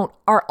don't,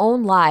 our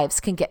own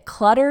lives can get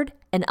cluttered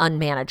and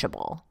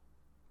unmanageable.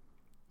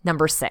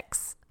 Number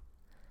 6,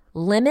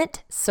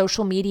 limit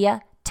social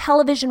media,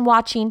 television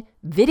watching,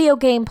 video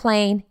game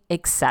playing,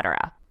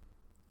 etc.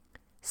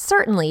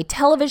 Certainly,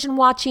 television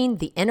watching,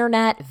 the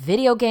internet,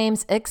 video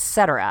games,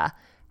 etc.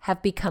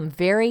 have become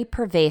very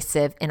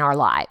pervasive in our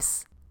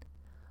lives.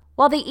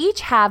 While they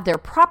each have their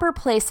proper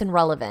place and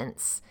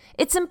relevance,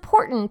 it's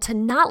important to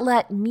not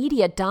let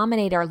media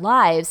dominate our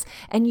lives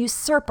and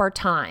usurp our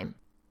time.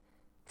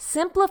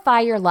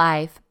 Simplify your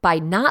life by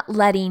not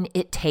letting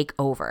it take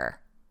over.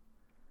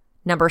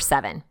 Number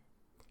 7,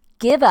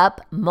 give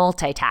up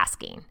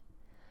multitasking.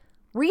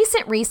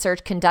 Recent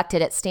research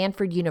conducted at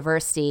Stanford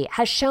University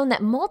has shown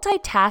that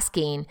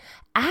multitasking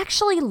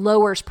actually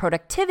lowers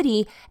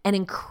productivity and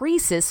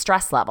increases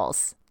stress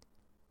levels.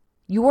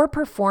 Your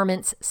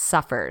performance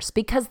suffers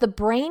because the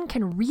brain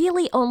can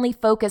really only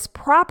focus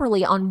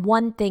properly on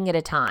one thing at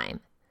a time.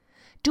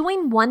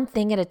 Doing one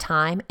thing at a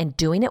time and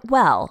doing it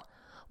well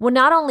will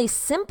not only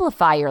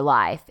simplify your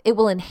life, it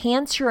will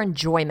enhance your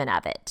enjoyment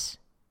of it.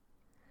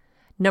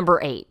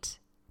 Number 8,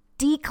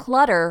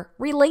 declutter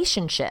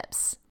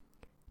relationships.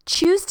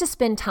 Choose to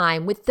spend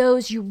time with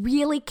those you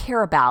really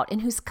care about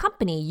and whose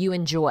company you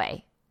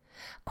enjoy.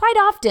 Quite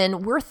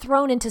often, we're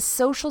thrown into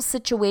social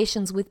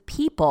situations with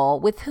people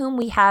with whom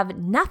we have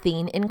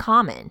nothing in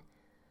common.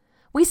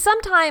 We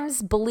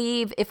sometimes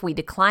believe if we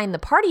decline the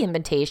party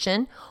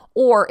invitation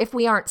or if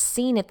we aren't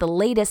seen at the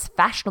latest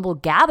fashionable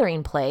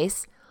gathering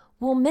place,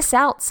 we'll miss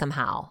out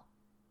somehow.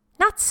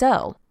 Not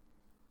so.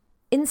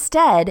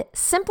 Instead,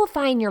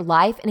 simplifying your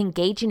life and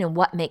engaging in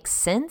what makes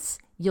sense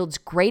yields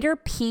greater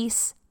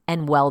peace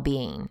and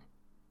well-being.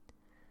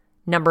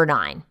 Number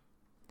 9,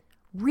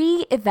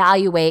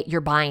 reevaluate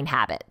your buying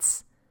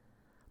habits.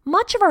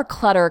 Much of our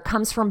clutter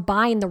comes from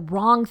buying the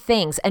wrong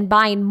things and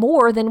buying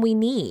more than we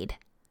need.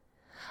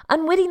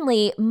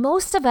 Unwittingly,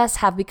 most of us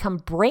have become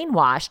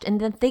brainwashed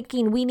into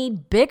thinking we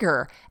need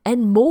bigger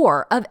and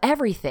more of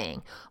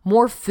everything.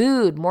 More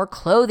food, more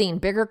clothing,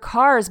 bigger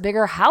cars,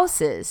 bigger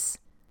houses.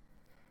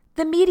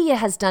 The media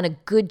has done a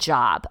good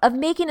job of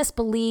making us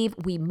believe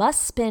we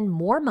must spend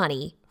more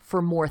money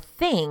for more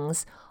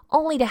things,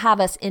 only to have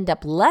us end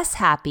up less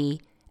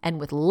happy and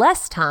with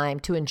less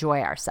time to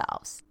enjoy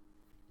ourselves.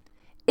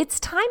 It's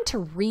time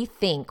to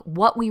rethink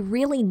what we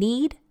really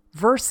need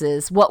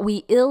versus what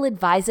we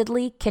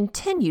ill-advisedly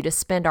continue to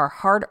spend our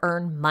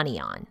hard-earned money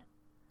on.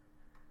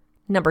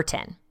 Number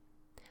 10,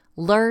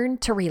 learn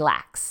to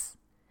relax.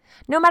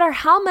 No matter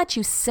how much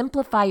you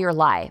simplify your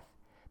life,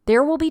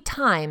 there will be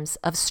times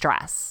of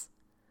stress.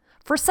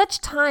 For such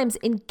times,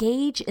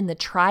 engage in the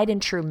tried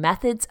and true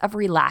methods of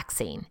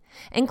relaxing,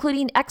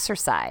 including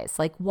exercise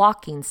like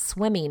walking,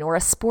 swimming, or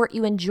a sport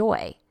you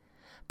enjoy,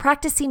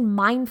 practicing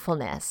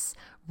mindfulness,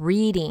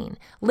 reading,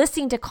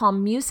 listening to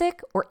calm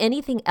music, or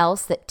anything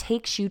else that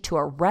takes you to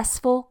a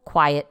restful,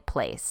 quiet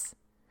place.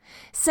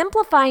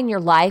 Simplifying your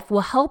life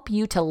will help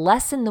you to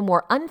lessen the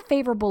more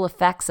unfavorable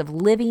effects of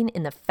living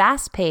in the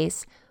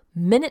fast-paced,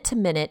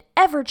 minute-to-minute,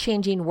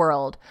 ever-changing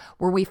world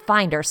where we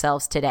find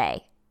ourselves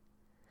today.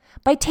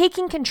 By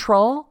taking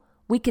control,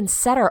 we can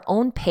set our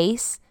own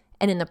pace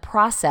and in the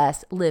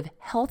process live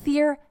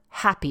healthier,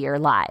 happier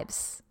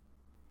lives.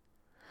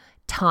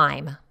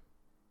 Time.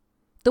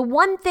 The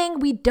one thing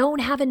we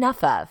don't have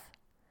enough of.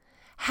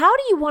 How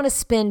do you want to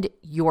spend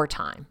your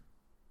time?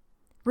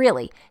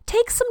 Really,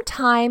 take some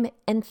time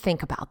and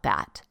think about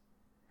that.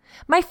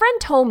 My friend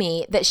told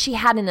me that she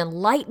had an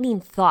enlightening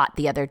thought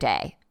the other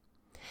day.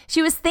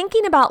 She was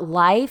thinking about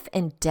life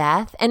and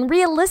death and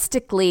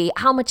realistically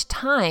how much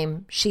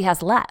time she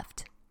has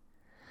left.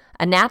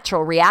 A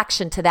natural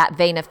reaction to that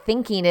vein of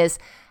thinking is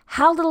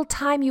how little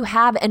time you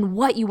have and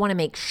what you want to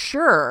make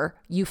sure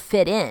you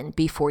fit in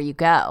before you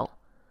go.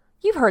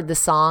 You've heard the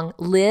song,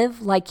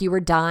 Live Like You Were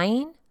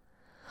Dying?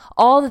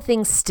 All the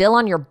things still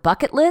on your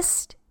bucket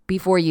list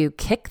before you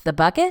kick the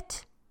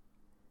bucket?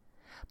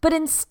 But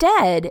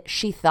instead,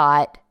 she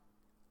thought,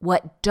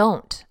 what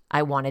don't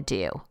I want to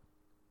do?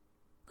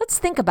 Let's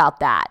think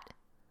about that.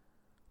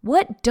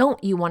 What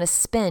don't you want to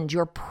spend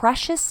your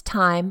precious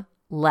time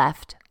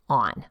left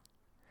on?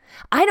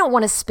 I don't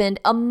want to spend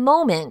a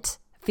moment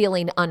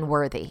feeling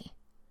unworthy.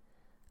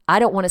 I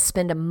don't want to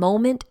spend a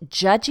moment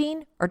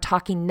judging or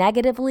talking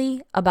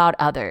negatively about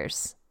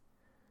others.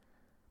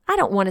 I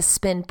don't want to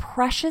spend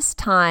precious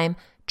time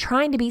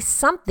trying to be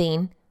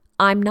something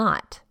I'm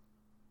not.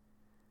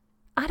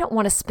 I don't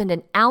want to spend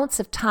an ounce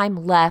of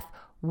time left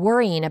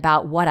worrying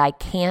about what I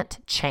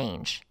can't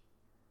change.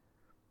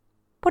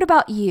 What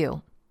about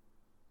you?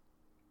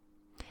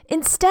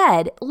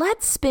 Instead,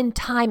 let's spend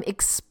time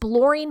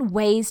exploring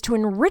ways to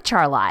enrich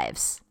our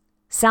lives.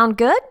 Sound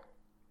good?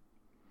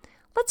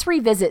 Let's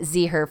revisit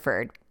Z.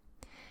 Herford.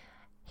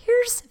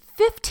 Here's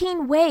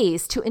 15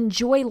 ways to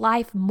enjoy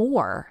life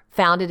more,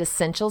 found at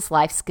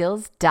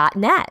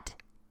essentialslifeskills.net.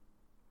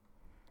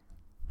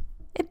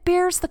 It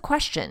bears the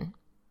question,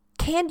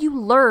 can you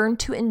learn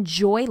to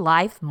enjoy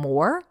life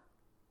more?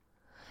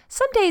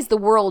 Some days the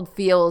world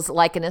feels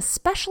like an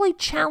especially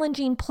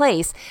challenging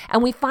place,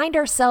 and we find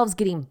ourselves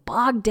getting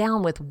bogged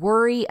down with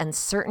worry,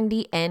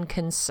 uncertainty, and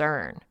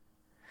concern.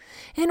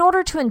 In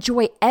order to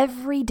enjoy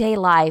everyday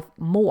life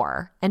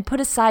more and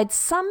put aside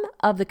some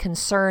of the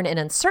concern and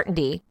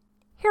uncertainty,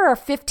 here are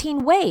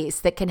 15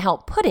 ways that can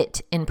help put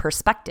it in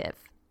perspective.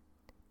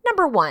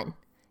 Number 1,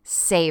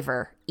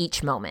 savor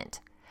each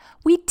moment.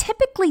 We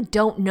typically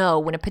don't know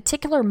when a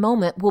particular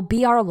moment will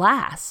be our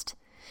last.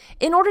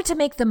 In order to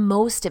make the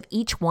most of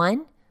each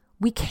one,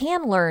 we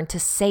can learn to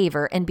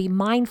savor and be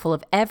mindful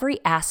of every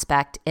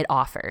aspect it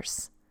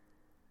offers.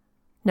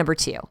 Number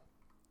 2,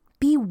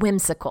 be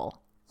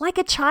whimsical, like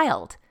a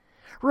child.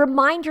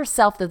 Remind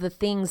yourself of the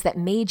things that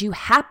made you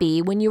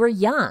happy when you were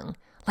young,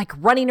 like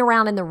running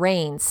around in the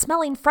rain,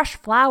 smelling fresh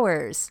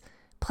flowers,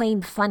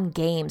 playing fun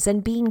games,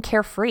 and being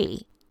carefree.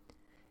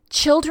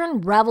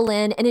 Children revel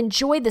in and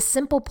enjoy the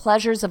simple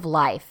pleasures of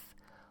life.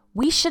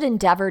 We should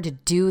endeavor to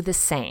do the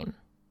same.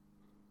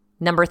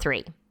 Number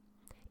 3,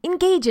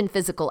 engage in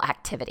physical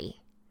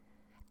activity.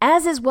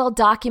 As is well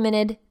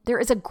documented, there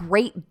is a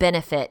great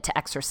benefit to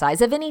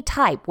exercise of any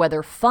type,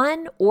 whether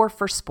fun or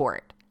for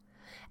sport.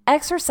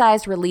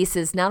 Exercise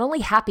releases not only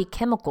happy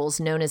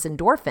chemicals known as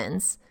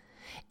endorphins,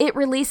 it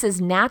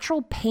releases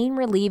natural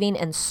pain-relieving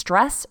and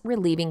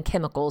stress-relieving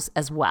chemicals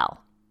as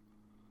well.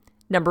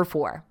 Number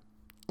 4,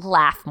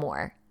 laugh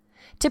more.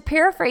 To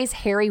paraphrase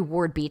Harry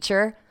Ward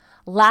Beecher,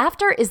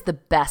 laughter is the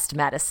best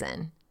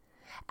medicine.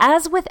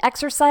 As with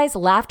exercise,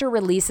 laughter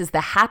releases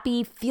the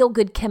happy,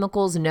 feel-good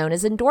chemicals known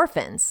as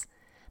endorphins.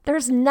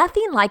 There's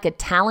nothing like a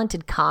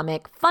talented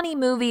comic, funny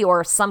movie,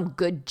 or some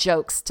good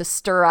jokes to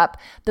stir up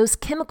those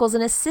chemicals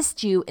and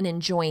assist you in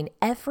enjoying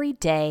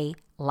everyday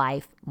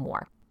life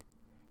more.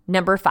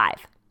 Number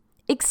 5,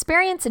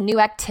 experience a new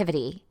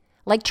activity,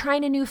 like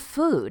trying a new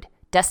food,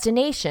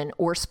 destination,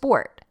 or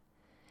sport.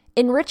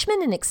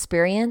 Enrichment and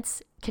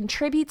experience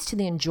contributes to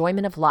the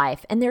enjoyment of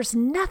life, and there's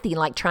nothing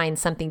like trying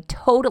something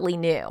totally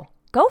new.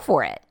 Go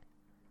for it.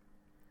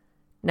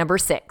 Number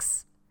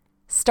 6,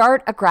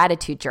 start a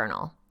gratitude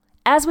journal.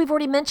 As we've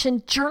already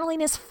mentioned,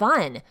 journaling is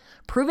fun,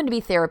 proven to be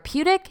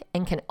therapeutic,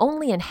 and can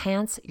only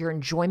enhance your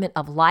enjoyment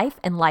of life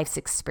and life's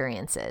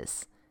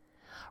experiences.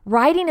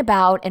 Writing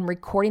about and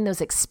recording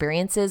those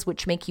experiences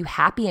which make you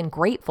happy and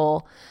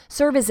grateful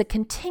serve as a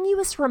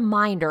continuous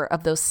reminder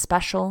of those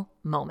special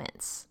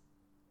moments.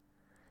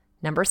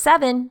 Number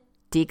 7,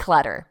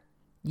 declutter.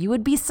 You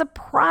would be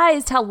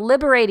surprised how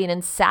liberating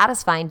and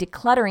satisfying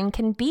decluttering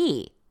can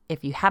be.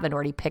 If you haven't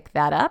already picked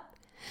that up,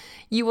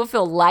 you will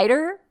feel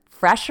lighter,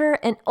 fresher,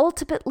 and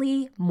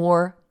ultimately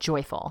more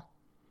joyful.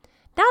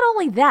 Not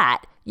only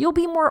that, you'll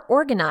be more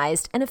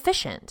organized and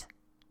efficient.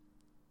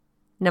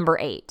 Number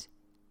 8,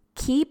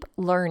 keep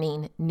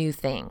learning new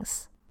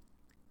things.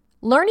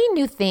 Learning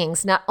new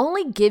things not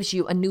only gives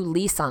you a new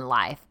lease on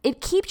life,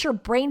 it keeps your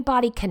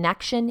brain-body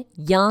connection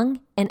young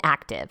and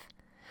active.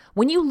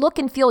 When you look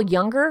and feel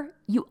younger,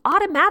 you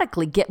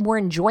automatically get more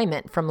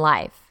enjoyment from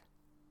life.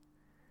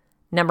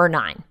 Number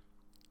 9,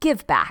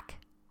 give back.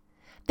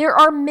 There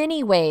are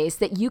many ways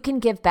that you can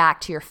give back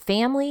to your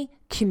family,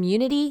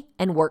 community,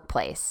 and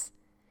workplace.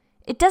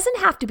 It doesn't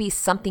have to be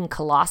something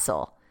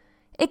colossal.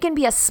 It can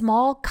be a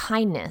small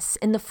kindness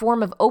in the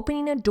form of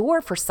opening a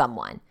door for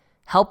someone,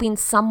 helping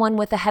someone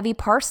with a heavy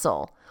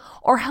parcel,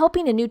 or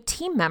helping a new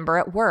team member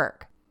at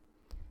work.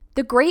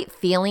 The great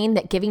feeling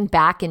that giving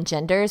back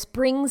engenders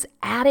brings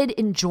added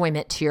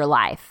enjoyment to your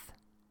life.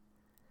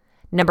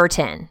 Number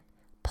 10,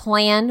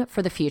 plan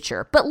for the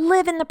future, but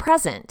live in the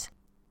present.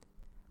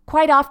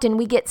 Quite often,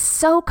 we get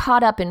so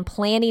caught up in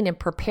planning and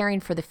preparing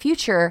for the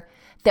future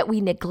that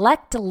we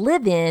neglect to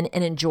live in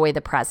and enjoy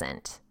the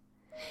present.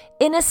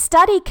 In a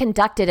study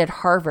conducted at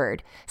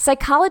Harvard,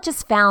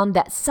 psychologists found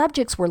that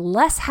subjects were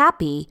less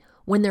happy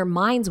when their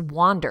minds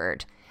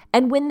wandered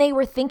and when they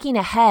were thinking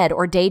ahead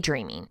or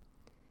daydreaming.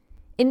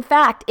 In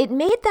fact, it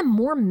made them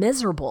more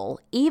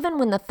miserable even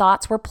when the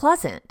thoughts were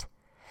pleasant.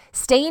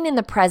 Staying in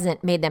the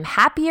present made them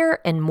happier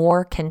and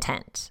more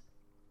content.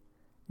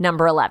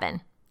 Number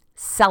 11,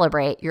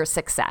 celebrate your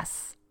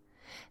success.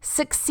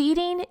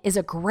 Succeeding is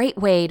a great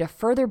way to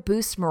further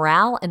boost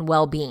morale and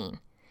well-being.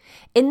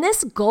 In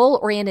this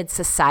goal-oriented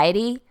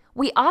society,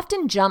 we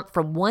often jump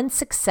from one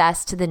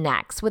success to the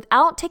next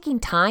without taking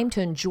time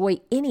to enjoy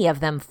any of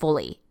them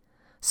fully.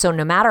 So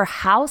no matter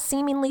how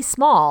seemingly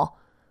small,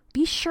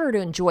 be sure to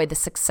enjoy the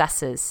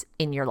successes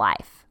in your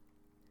life.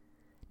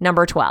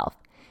 Number 12,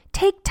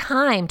 take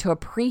time to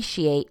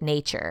appreciate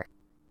nature.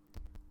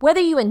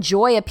 Whether you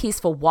enjoy a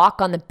peaceful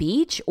walk on the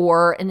beach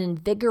or an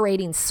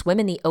invigorating swim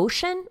in the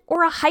ocean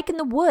or a hike in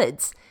the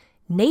woods,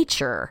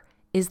 nature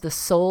is the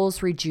soul's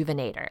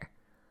rejuvenator.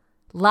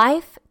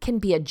 Life can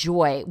be a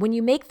joy when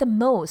you make the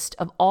most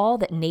of all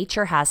that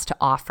nature has to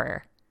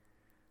offer.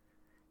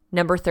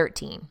 Number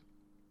 13,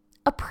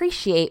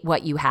 appreciate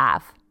what you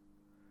have.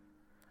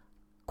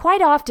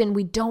 Quite often,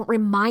 we don't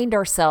remind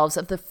ourselves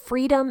of the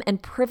freedom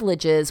and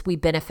privileges we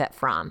benefit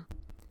from.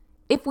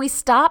 If we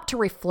stop to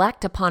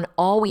reflect upon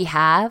all we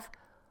have,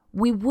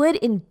 we would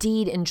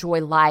indeed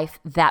enjoy life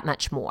that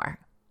much more.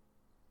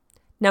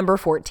 Number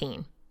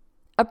 14,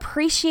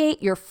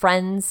 appreciate your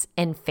friends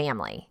and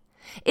family.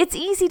 It's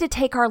easy to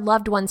take our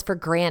loved ones for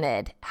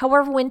granted.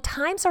 However, when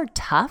times are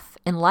tough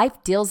and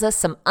life deals us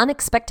some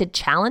unexpected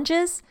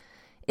challenges,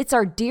 it's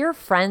our dear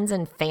friends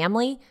and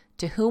family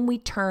to whom we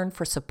turn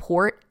for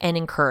support and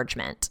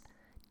encouragement.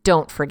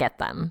 Don't forget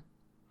them.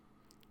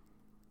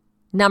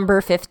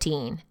 Number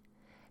 15,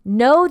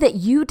 know that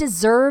you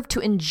deserve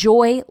to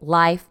enjoy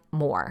life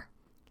more.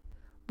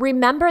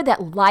 Remember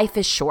that life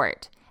is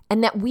short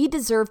and that we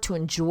deserve to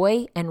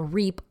enjoy and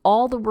reap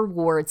all the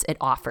rewards it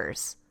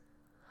offers.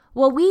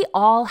 While we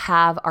all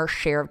have our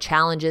share of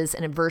challenges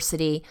and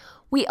adversity,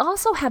 we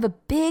also have a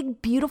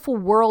big, beautiful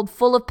world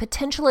full of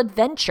potential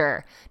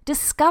adventure,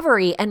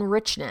 discovery, and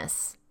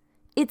richness.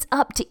 It's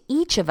up to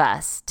each of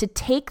us to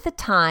take the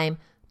time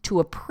to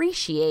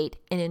appreciate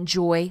and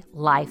enjoy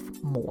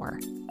life more.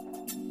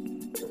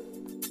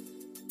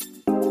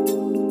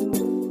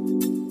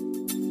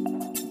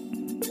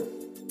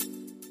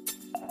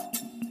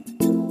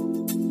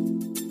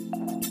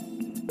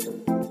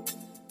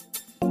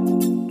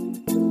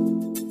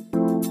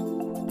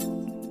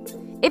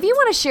 If you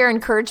want to share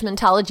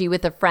Encouragementology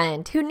with a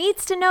friend who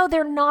needs to know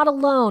they're not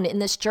alone in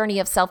this journey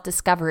of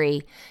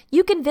self-discovery,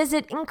 you can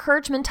visit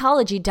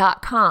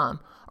encouragementology.com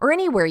or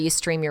anywhere you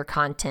stream your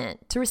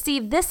content to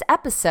receive this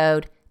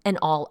episode and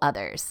all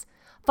others.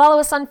 Follow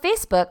us on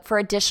Facebook for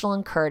additional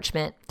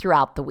encouragement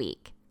throughout the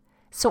week.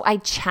 So I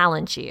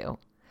challenge you,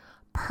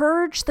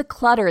 purge the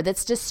clutter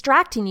that's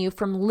distracting you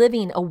from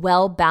living a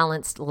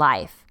well-balanced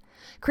life.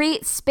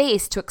 Create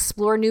space to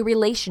explore new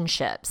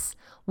relationships,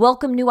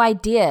 welcome new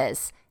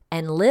ideas,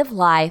 and live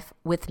life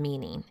with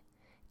meaning.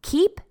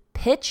 Keep,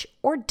 pitch,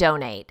 or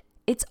donate.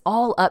 It's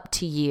all up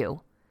to you.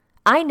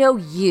 I know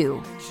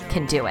you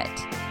can do it.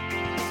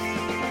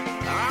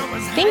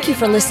 Thank you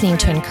for listening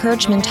to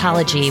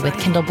Encouragementology with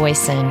Kendall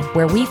Boyson,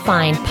 where we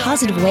find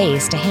positive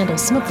ways to handle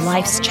some of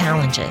life's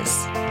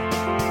challenges.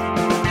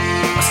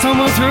 I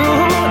stumbled through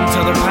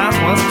until the path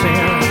was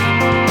clear.